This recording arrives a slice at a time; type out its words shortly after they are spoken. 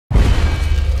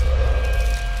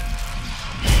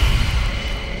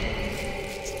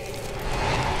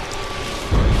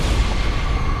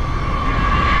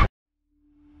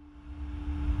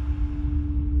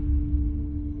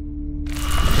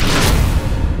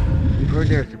Heard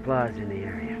there are supplies in the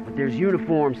area, but there's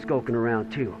uniforms skulking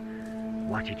around too.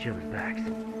 Watch each other's backs.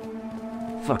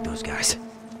 Fuck those guys.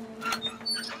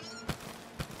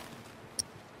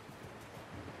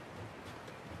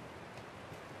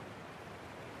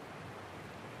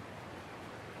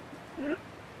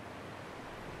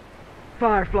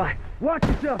 Firefly, watch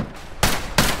yourself!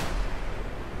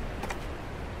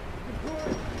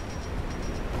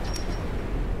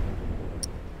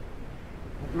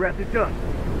 Let's wrap this up.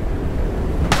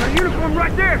 Got a uniform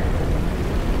right there!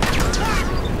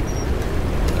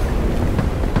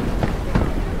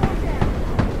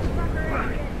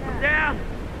 Down!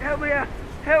 Help me out!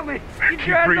 Help me!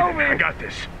 Keep breathing, I got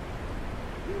this.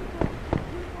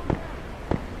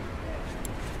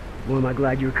 Boy, am I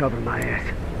glad you were covering my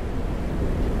ass.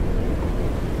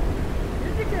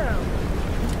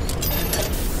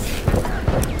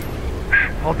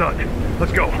 All done.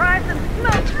 Let's go. Try some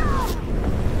smoke!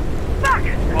 Fuck!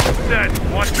 All set.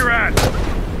 Watch your ass.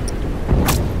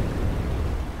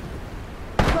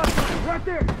 Right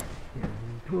there!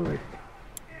 Pull it.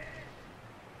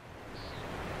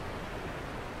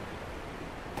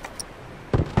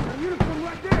 A uniform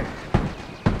right there!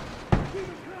 Keep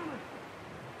it coming!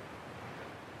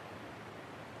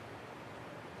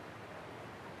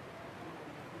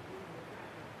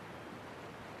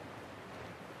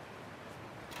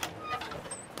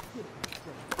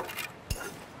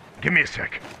 Give me a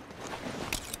sec.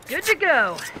 Good to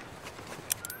go.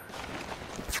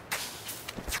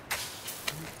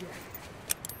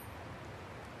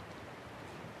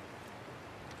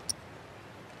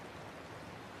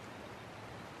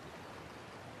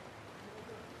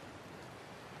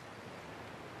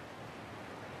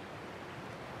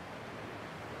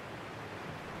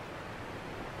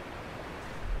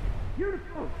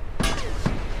 Uniform!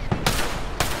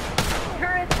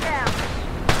 Turret's down.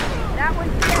 That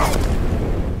one's dead.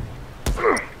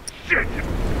 Shit!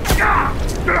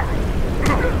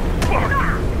 Fuck!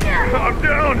 I'm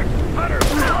down! Hunter!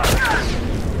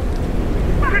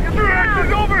 Get your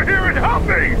asses over here and help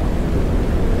me!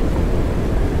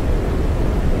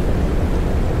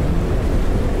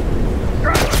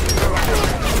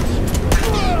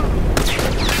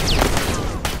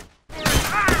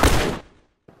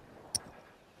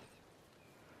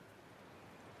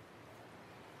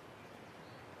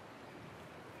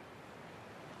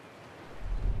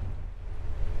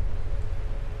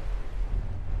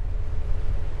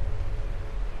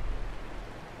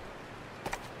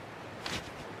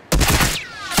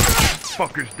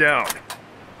 Fucker's down.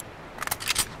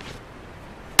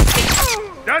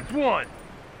 That's one!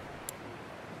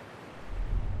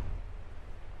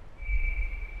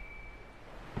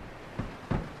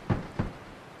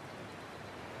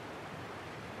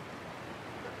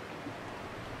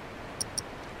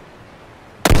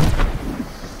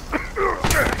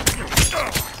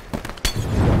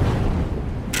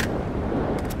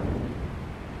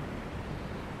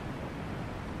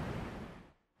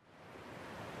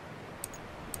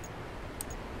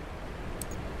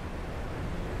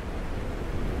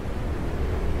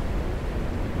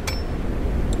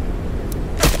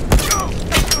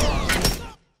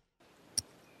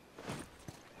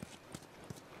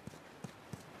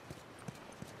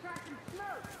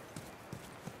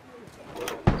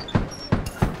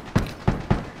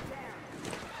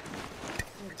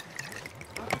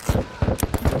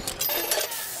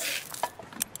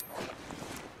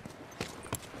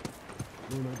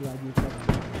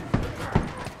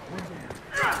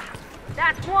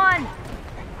 That's one!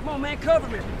 Come on, man, cover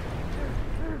me!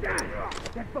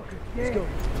 That fucker's dead. Let's go.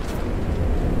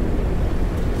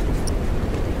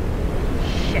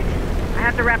 Shit. I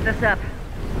have to wrap this up.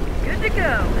 Good to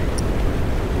go.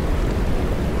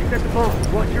 He's at the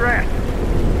bomb. Watch your ass.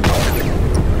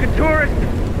 Good tourist.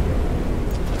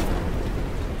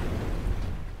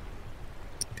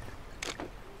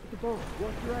 At the bomb.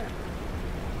 Watch your ass.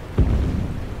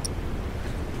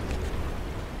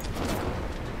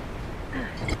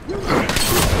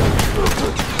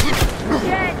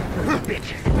 Dead!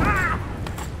 Bitches.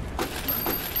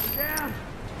 Down.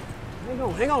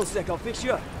 Hang on a sec. I'll fix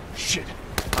you up. Shit.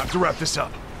 I have to wrap this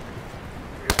up.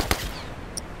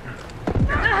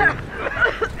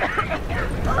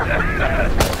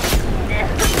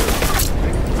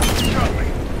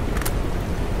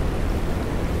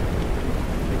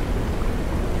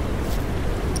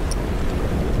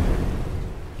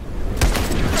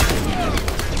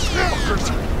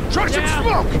 Try some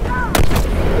smoke!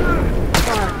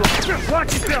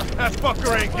 Watch yourself! That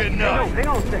fucker ain't getting up. Hang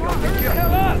on a sec. I'll fix you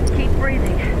up. Keep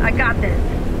breathing. I got this.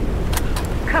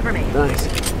 Cover me. Nice.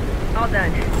 All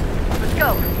done. Let's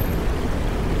go.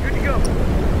 Good to go.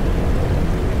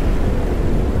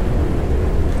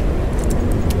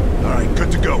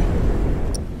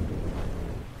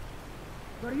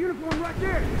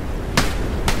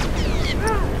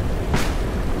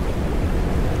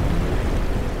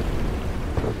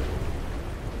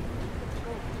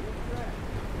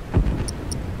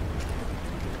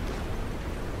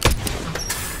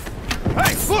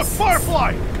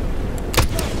 Firefly!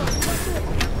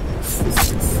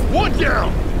 One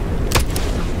down!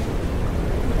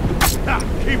 Ah,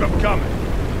 keep him coming.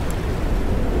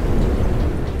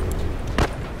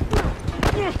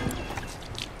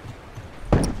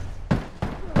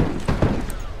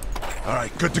 All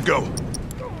right, good to go.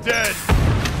 Dead.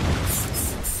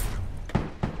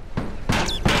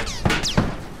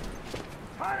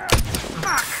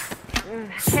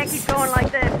 Can't keep going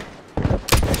like this.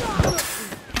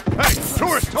 Hey,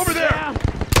 tourist, over there!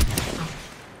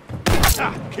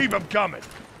 Ah, keep him coming.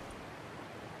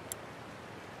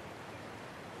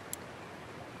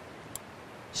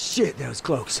 Shit, that was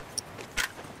close.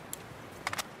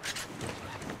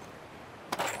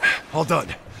 All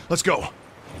done. Let's go.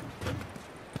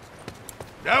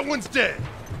 That one's dead.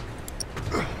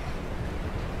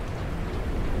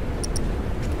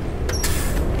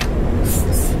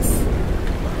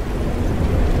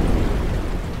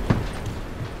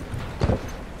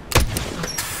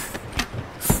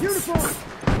 Uniform!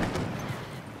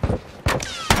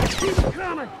 Keep it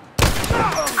coming!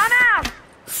 I'm out!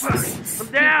 I'm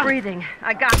down! Keep breathing.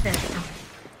 I got this.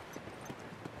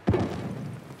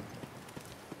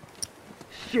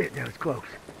 Shit, that was close.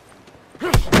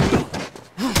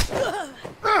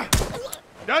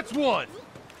 That's one.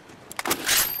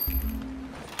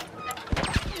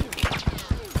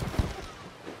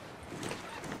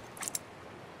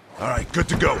 All right, good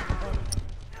to go.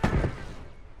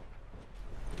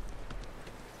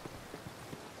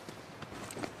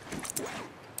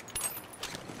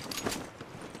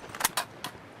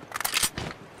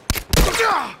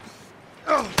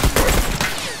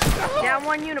 Down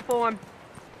one uniform.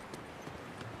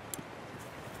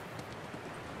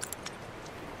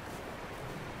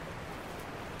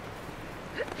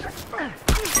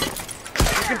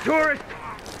 Fucking tourist!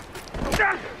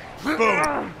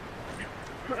 Boom.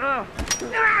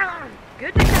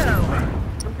 Good to go.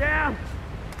 I'm down!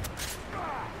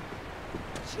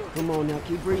 Come on now,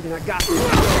 keep breathing, I got this.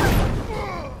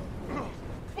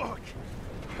 Fuck.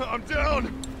 I'm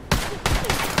down.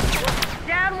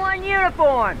 Down one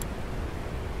uniform.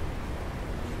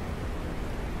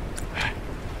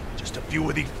 Just a few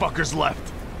of these fuckers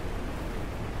left.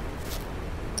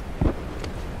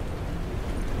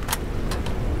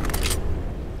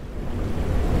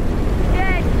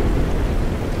 Dead.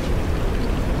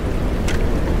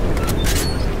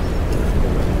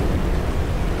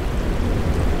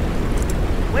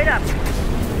 Wait up.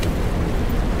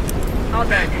 All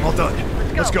done. All done.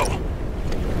 Let's go.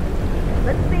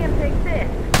 Let's see him take this.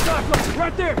 Look,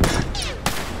 right there!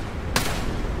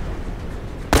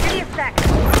 Give me a sec.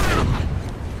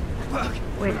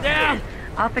 Wait. Down!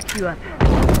 I'll fix you up.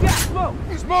 Got smoke!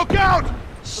 Smoke out!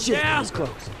 Shit, that was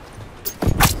close.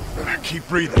 Keep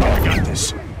breathing. I got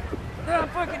this. I'm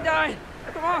fucking dying!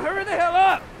 Come on, hurry the hell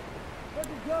up!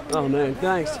 Oh man,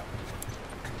 thanks.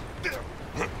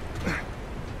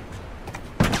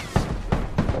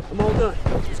 I'm all done.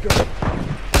 Let's go.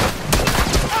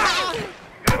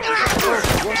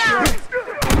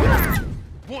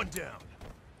 One down.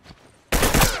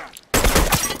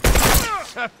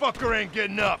 That fucker ain't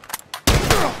getting up.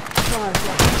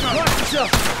 Watch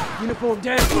yourself! Uniform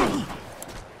down!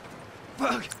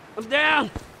 Fuck! I'm down!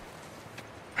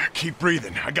 Keep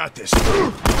breathing. I got this.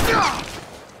 I'm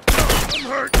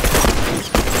hurt.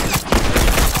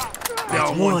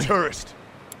 Now one tourist.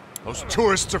 Those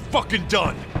tourists are fucking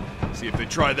done. See if they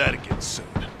try that again soon.